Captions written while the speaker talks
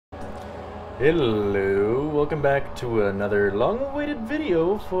Hello, welcome back to another long-awaited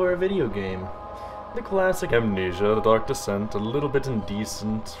video for a video game. The classic Amnesia, The Dark Descent, a little bit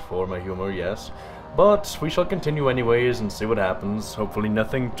indecent for my humor, yes. But we shall continue anyways and see what happens. Hopefully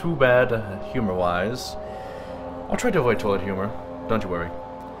nothing too bad, humor-wise. I'll try to avoid toilet humor, don't you worry.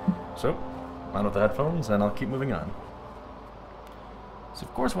 So, on with the headphones and I'll keep moving on. So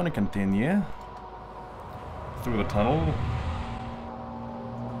of course I want to continue through the tunnel.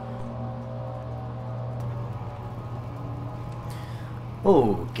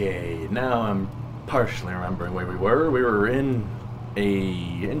 Okay, now I'm partially remembering where we were. We were in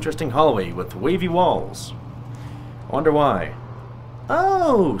a interesting hallway with wavy walls. I wonder why.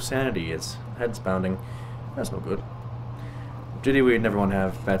 Oh, sanity is head's pounding. That's no good. GD, we'd never want to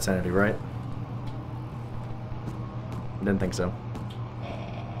have bad sanity, right? Didn't think so.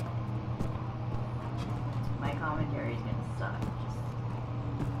 My commentary's gonna suck.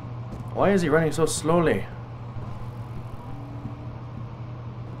 Why is he running so slowly?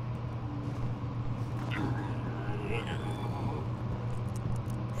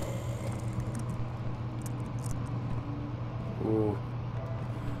 Ooh.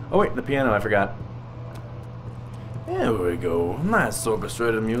 Oh wait, the piano, I forgot. There we go. Nice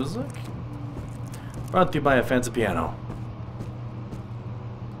orchestrated music. Brought to you by a fancy piano.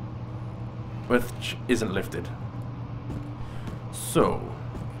 Which isn't lifted. So,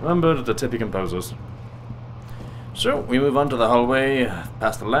 remember the tippy composers. So, we move on to the hallway,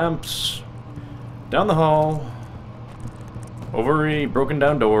 past the lamps, down the hall, over a broken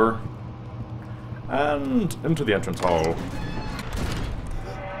down door, and into the entrance hall.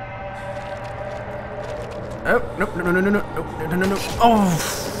 Oh, no. Oh!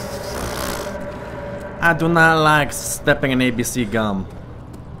 I do not like stepping in ABC gum.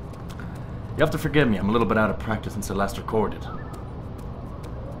 You have to forgive me, I'm a little bit out of practice since I last recorded.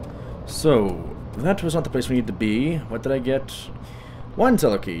 So, that was not the place we need to be. What did I get? Wine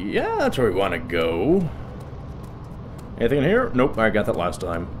cellar key. Yeah, that's where we want to go. Anything in here? Nope, I got that last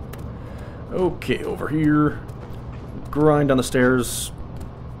time. Okay, over here. Grind down the stairs.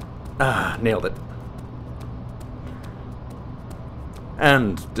 Ah, nailed it.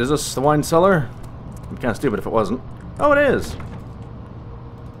 And, is this the wine cellar? It'd be kind of stupid if it wasn't. Oh, it is!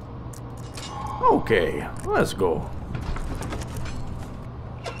 Okay, let's go.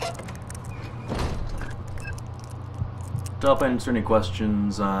 To help answer any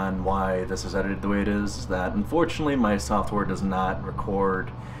questions on why this is edited the way it is that unfortunately my software does not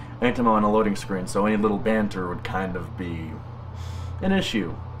record anytime I'm on a loading screen, so any little banter would kind of be an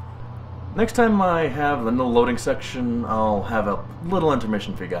issue. Next time I have the no loading section, I'll have a little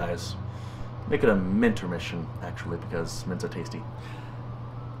intermission for you guys. Make it a mintermission, actually, because mints are tasty.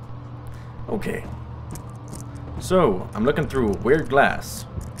 Okay. So, I'm looking through weird glass.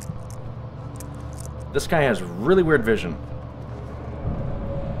 This guy has really weird vision.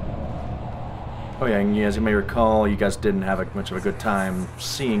 Oh yeah, and as you may recall, you guys didn't have much of a good time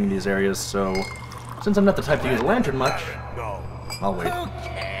seeing these areas, so since I'm not the type to use a lantern much, I'll wait.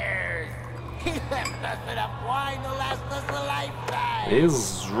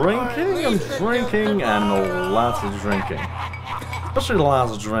 He's drinking and drinking and lots of drinking. Especially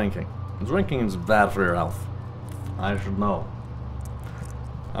lots of drinking. Drinking is bad for your health. I should know.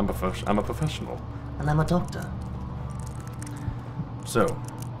 I'm a professional. And I'm a doctor. So,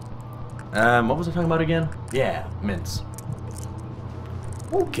 what was I talking about again? Yeah, mints.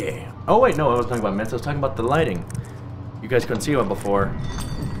 Okay. Oh wait, no, I wasn't talking about mints. I was talking about the lighting. You guys couldn't see one before.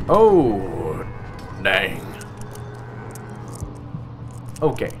 Oh, dang.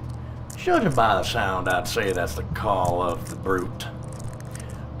 Okay. Judging by the sound, I'd say that's the call of the brute.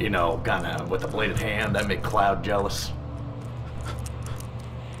 You know, kinda with a bladed hand, that make Cloud jealous.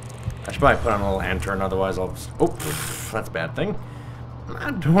 I should probably put on a lantern, otherwise I'll just... Oh, that's a bad thing.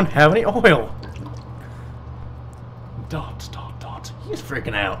 I don't have any oil. Dot. He's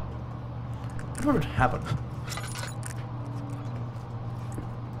freaking out. What would happen?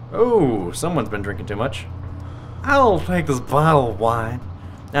 Oh, someone's been drinking too much. I'll take this bottle of wine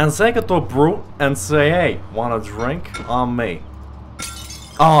and take it to a brute and say, hey, want a drink on me?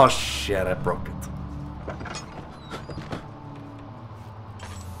 Oh shit, I broke it.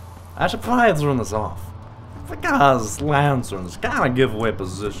 I should probably turn this off. Because lanterns kinda give away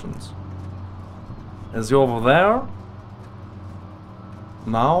positions. Is he over there?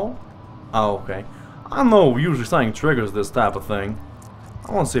 No? Oh, okay. I know usually something triggers this type of thing.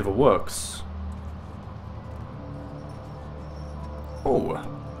 I want to see if it works. Oh,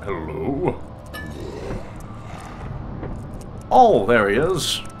 hello. Oh, there he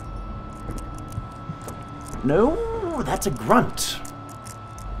is. No, that's a grunt.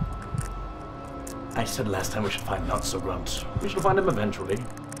 I said last time we should find Not So Grunt. We should find him eventually.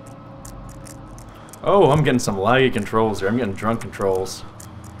 Oh, I'm getting some laggy controls here. I'm getting drunk controls.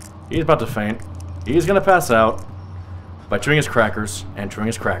 He's about to faint. He's gonna pass out by chewing his crackers and chewing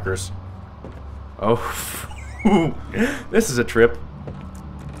his crackers. Oh, this is a trip.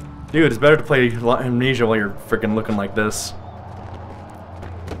 Dude, it's better to play Amnesia while you're freaking looking like this.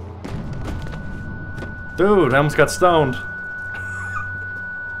 Dude, I almost got stoned.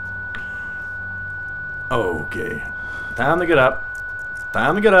 Okay. Time to get up.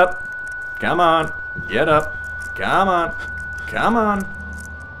 Time to get up. Come on. Get up. Come on. Come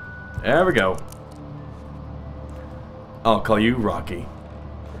on. There we go. I'll call you Rocky.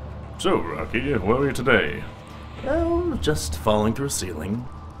 So, Rocky, where are you today? Oh, just falling through a ceiling.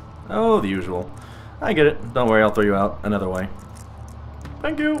 Oh, the usual. I get it. Don't worry, I'll throw you out another way.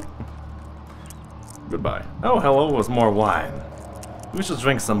 Thank you. Goodbye. Oh, hello, with more wine. We should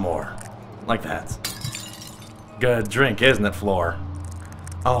drink some more. Like that. Good drink, isn't it, Floor?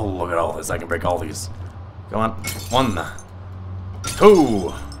 Oh, look at all this. I can break all these. Come on. 1,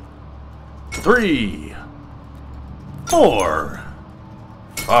 2, 3, 4,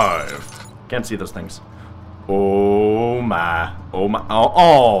 5. Can't see those things. Oh my. Oh my.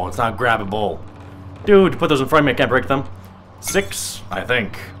 Oh, it's not grabbable. Dude, put those in front of me. I can't break them. 6, I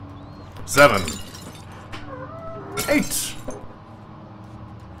think. 7. 8.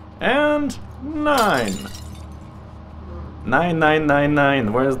 And 9. 9, 9, 9,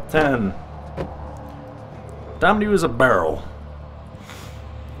 9. Where's 10? Time to use a barrel.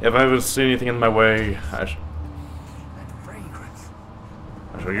 If I ever see anything in my way, I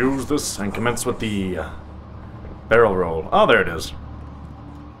shall use this and commence with the barrel roll. Oh, there it is.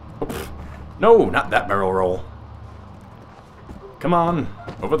 Oops. No, not that barrel roll. Come on,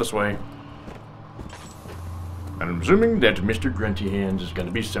 over this way. I'm assuming that Mr. Grunty Hands is going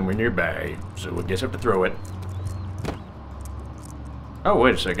to be somewhere nearby, so I guess I have to throw it. Oh,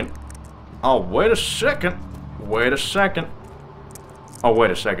 wait a second. Oh, wait a second. Wait a second. Oh, wait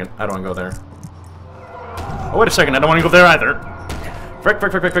a second. I don't want to go there. Oh, wait a second. I don't want to go there either. Frick,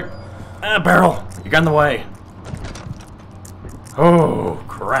 frick, frick, frick, frick. Ah, barrel. You got in the way. Oh,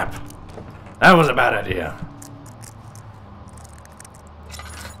 crap. That was a bad idea.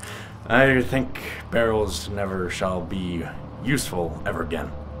 I think barrels never shall be useful ever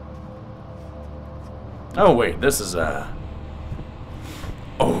again. Oh, wait. This is a...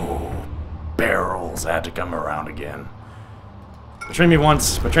 Oh, barrels had to come around again. Betray me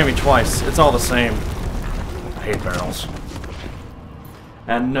once, betray me twice. It's all the same. I hate barrels.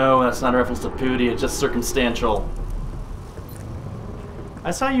 And no, that's not a reference to Pooty, it's just circumstantial. I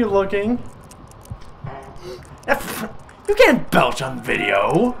saw you looking. You can't belch on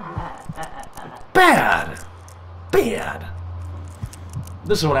video. Bad. Bad.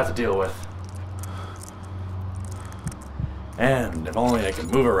 This is what I have to deal with. And if only I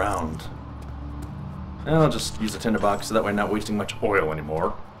could move around. And I'll just use the tinderbox so that way I'm not wasting much oil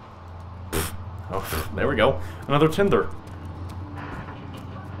anymore. Oh, there we go. Another tinder.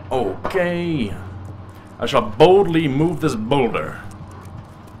 Okay. I shall boldly move this boulder.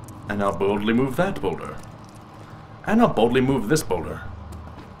 And I'll boldly move that boulder. And I'll boldly move this boulder.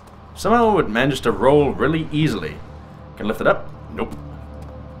 Somehow it managed to roll really easily. Can I lift it up? Nope.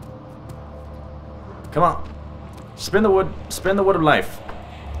 Come on. Spin the wood. Spin the wood of life.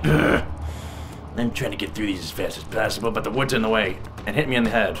 Ugh. I'm trying to get through these as fast as possible, but the wood's in the way and hit me in the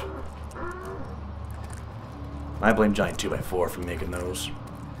head. I blame Giant 2x4 for making those.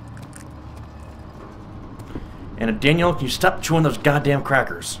 And Daniel, can you stop chewing those goddamn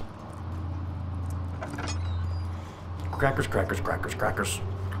crackers? Crackers, crackers, crackers, crackers.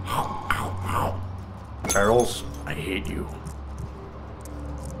 Ow, ow, ow. Barrels, I hate you.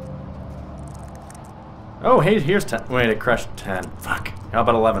 Oh, hey, here's 10. Wait, I crushed 10. Fuck. How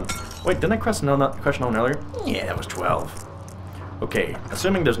about 11? Wait, didn't I crush no one earlier? Yeah, that was 12. Okay,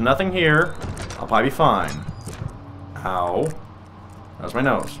 assuming there's nothing here, I'll probably be fine. Ow. That was my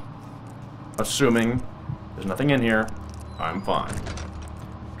nose. Assuming there's nothing in here, I'm fine.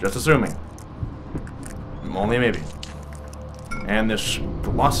 Just assuming. Only maybe. And this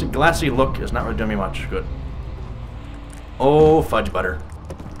glassy look is not really doing me much good. Oh, fudge butter.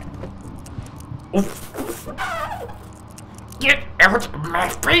 Oof. Get out of my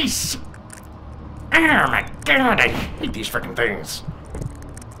face! Oh my god, I hate these freaking things.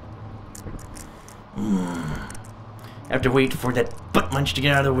 I have to wait for that butt munch to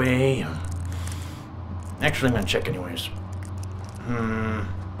get out of the way. Actually, I'm gonna check anyways.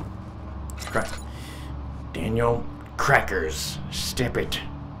 Crack. Daniel, crackers. Step it.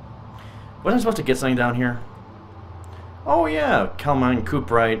 Wasn't I supposed to get something down here? Oh yeah, Calmine,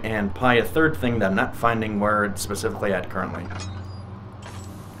 Cooperite, and probably a third thing that I'm not finding where it's specifically at currently.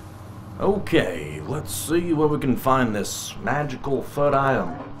 Okay, let's see where we can find this magical third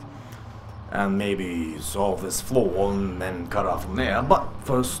item. And maybe solve this floor and then cut off from there. But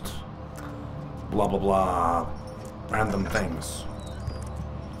first, blah blah blah, random things.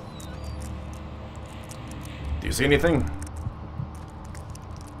 Do you see anything?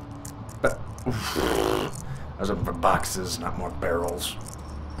 I was looking for boxes, not more barrels.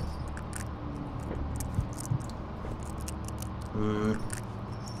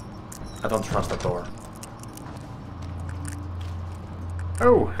 I don't trust that door.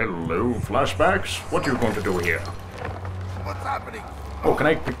 Oh, hello, flashbacks. What are you going to do here? What's happening? Oh, can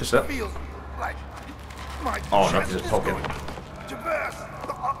I pick this up? Feels like my Oh, no, chest just is poke it. going to burst.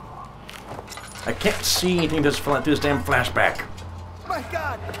 I can't see anything just through this damn flashback. My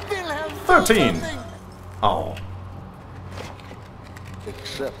God, Wilhelm, 13. something. Oh.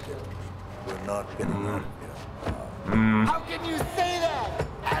 Accept it. We're not getting out of here. How can you say that,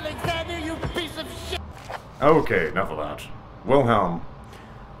 Alexander? You piece of shit. Okay, enough of that. Wilhelm.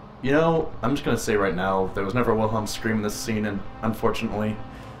 You know, I'm just gonna say right now, there was never a Wilhelm scream in this scene, and unfortunately...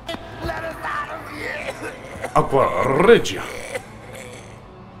 Let us out of here. Aqua Regia.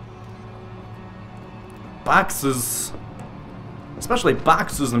 Boxes. Especially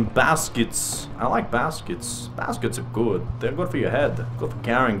boxes and baskets. I like baskets. Baskets are good. They're good for your head. Good for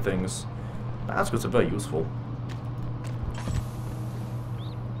carrying things. Baskets are very useful.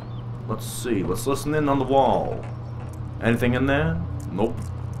 Let's see. Let's listen in on the wall. Anything in there? Nope.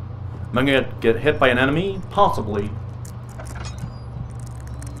 Am I gonna get hit by an enemy? Possibly.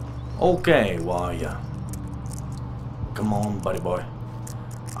 Okay, why ya? Come on, buddy boy.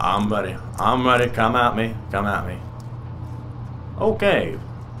 I'm ready. I'm ready. Come at me. Come at me. Okay.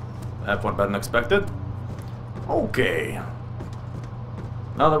 That went better than expected. Okay.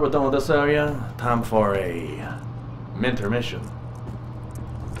 Now that we're done with this area, time for a Mintermission.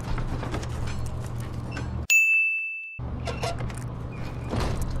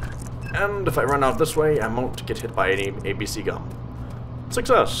 And if I run out this way, I won't get hit by any ABC gum.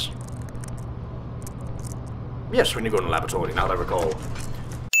 Success! Yes, we need to go in the laboratory, now that I recall.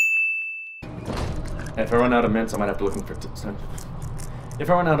 If I run out of mints, I might have to looking for... If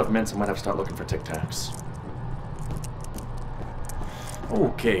I run out of mints, I might have to start looking for Tic Tacs.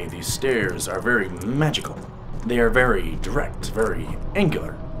 Okay, these stairs are very magical. They are very direct, very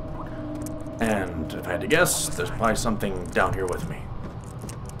angular. And if I had to guess, there's probably something down here with me.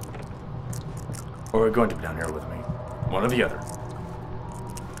 Or going to be down here with me. One or the other.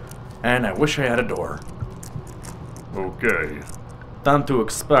 And I wish I had a door. Okay. Time to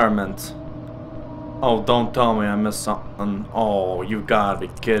experiment. Oh, don't tell me I missed something. Oh, you gotta be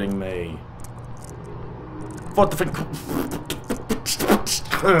kidding me. What the fuck?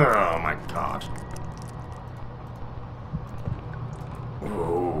 Oh my god.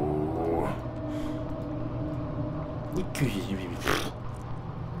 Oh.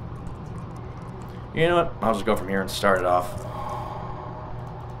 You know what? I'll just go from here and start it off.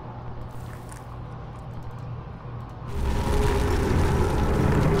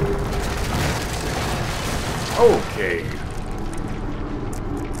 Okay.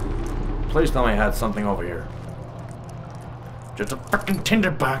 Please tell me I had something over here. Just a fucking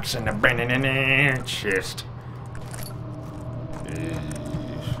tinderbox and a banana chest.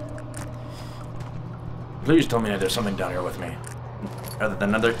 Please tell me that there's something down here with me. Other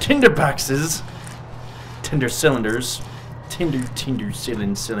than other tinderboxes. Tinder cylinders. Tinder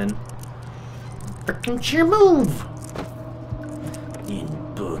cylind. Frickin' cheer move! In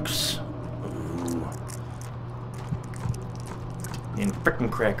books. Ooh. In frickin'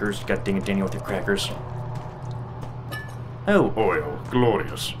 crackers. God dang it, Daniel, with your crackers. Oh. Oil.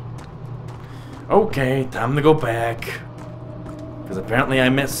 Glorious. Okay, time to go back. Because apparently I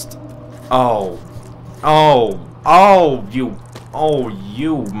missed. Oh. Oh. Oh, you. Oh,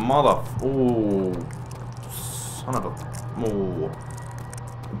 you mother. Oh. Son of a. Oh.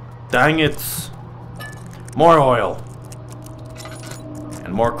 Dang it. More oil.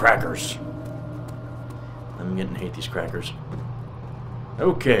 And more crackers. I'm getting to hate these crackers.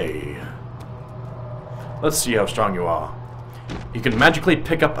 Okay. Let's see how strong you are. You can magically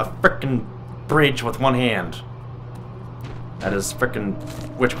pick up a frickin' bridge with one hand. That is frickin'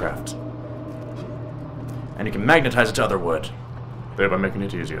 witchcraft. And you can magnetize it to other wood. Thereby making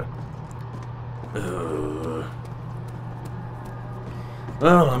it easier.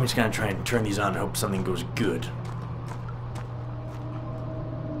 Well, I'm just gonna try and turn these on and hope something goes good.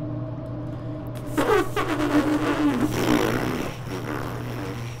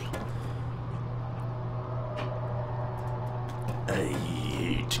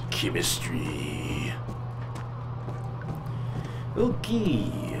 chemistry.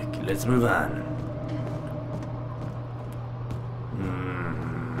 Okay, let's move on.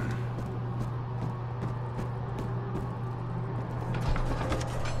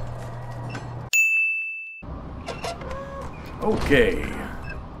 Okay,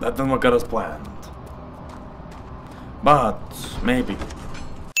 that didn't work out as planned. But maybe.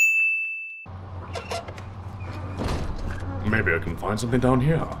 Maybe I can find something down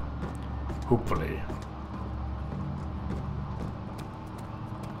here. Hopefully.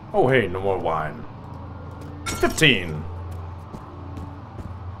 Oh hey, no more wine. 15!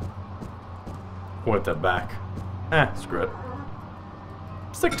 What that back? Screw it.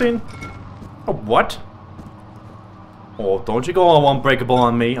 16! Oh, what? Oh, don't you go all unbreakable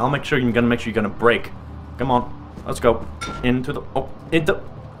on me. I'll make sure you're gonna break. Come on. Let's go. Into the... Oh, into...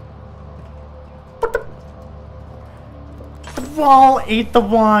 What the... The wall ate the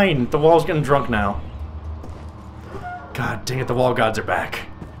wine! The wall's getting drunk now. God dang it, the wall gods are back.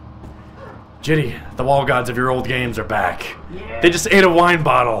 Jitty, the wall gods of your old games are back. Yeah. They just ate a wine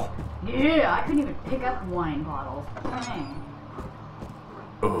bottle. Yeah, I couldn't even pick up wine bottles. Dang.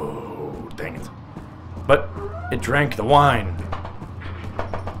 Oh, dang it. But it drank the wine.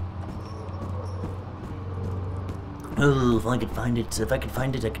 Oh, if I could find it. If I could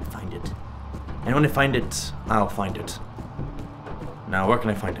find it, I could find it. And when I find it, I'll find it. Now, where can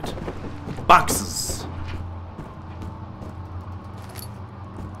I find it? Boxes!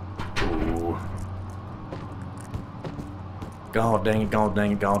 Ooh. God dang it, god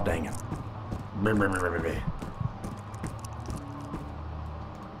dang it, god dang it.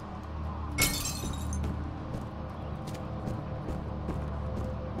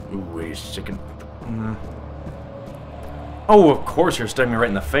 Ooh, wait a second. Oh, of course you're staring me right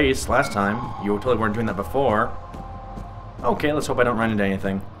in the face last time. You totally weren't doing that before. Okay, let's hope I don't run into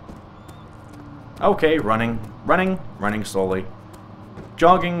anything. Okay, running slowly.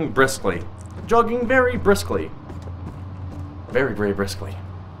 Jogging briskly. Jogging very briskly. Very, very briskly.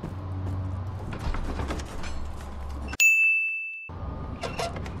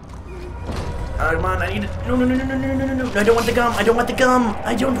 Come on, I need it. No, I don't want the gum. I don't want the gum.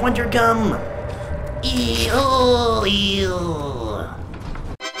 I don't want your gum. Ew, ew.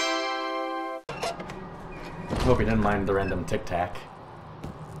 Hope you didn't mind the random tic-tac.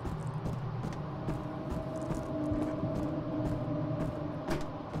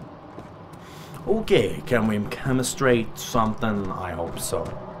 Okay, can we chemistrate something? I hope so.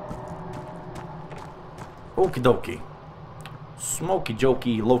 Okie dokie. Smoky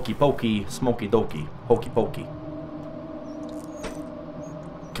jokey, lokey pokey, smoky dokey, hokey pokey.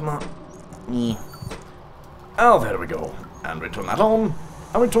 Come on. Oh, there we go. And we turn that on.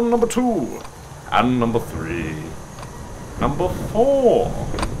 And we turn number 2. And number 3. Number 4.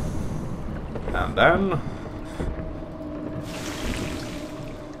 And then...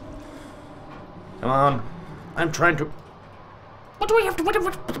 Come on. I'm trying to... What do we have to...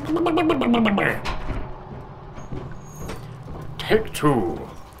 Take 2.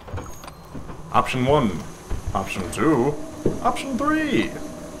 Option 1. Option 2. Option 3.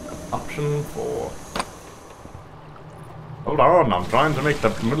 Option 4. Hold on, I'm trying to make the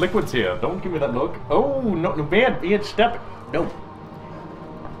liquids here. Don't give me that look. Oh, no, bad, step it. No.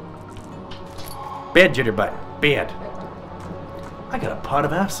 Bad jitterbutt. Bad. I got a pot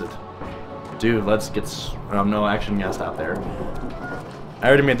of acid. Dude, let's get... no, action gas out there. I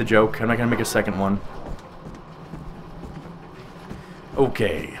already made the joke. I'm not gonna make a second one.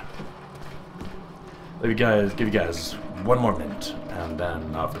 Okay. Give you guys one more minute, and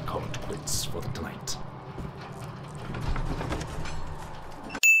then I'll have to call it quits for the tonight.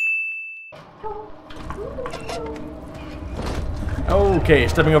 Okay,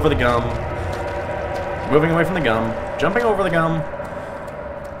 stepping over the gum. Moving away from the gum. Jumping over the gum.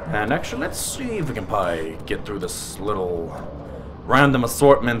 And actually, let's see if we can probably get through this little random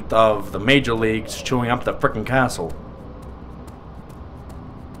assortment of the major leagues chewing up the frickin' castle.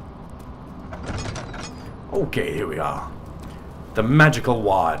 Okay, here we are. The magical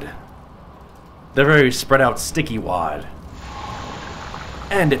wad. The very spread out sticky wad.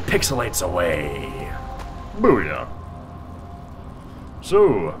 And it pixelates away. Booyah.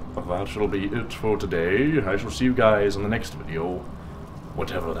 So, that shall be it for today. I shall see you guys in the next video.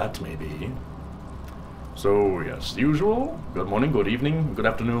 Whatever that may be. So, yes, the usual. Good morning, good evening, good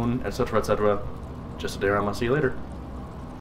afternoon, etc., etc. Just a day around. I'll see you later.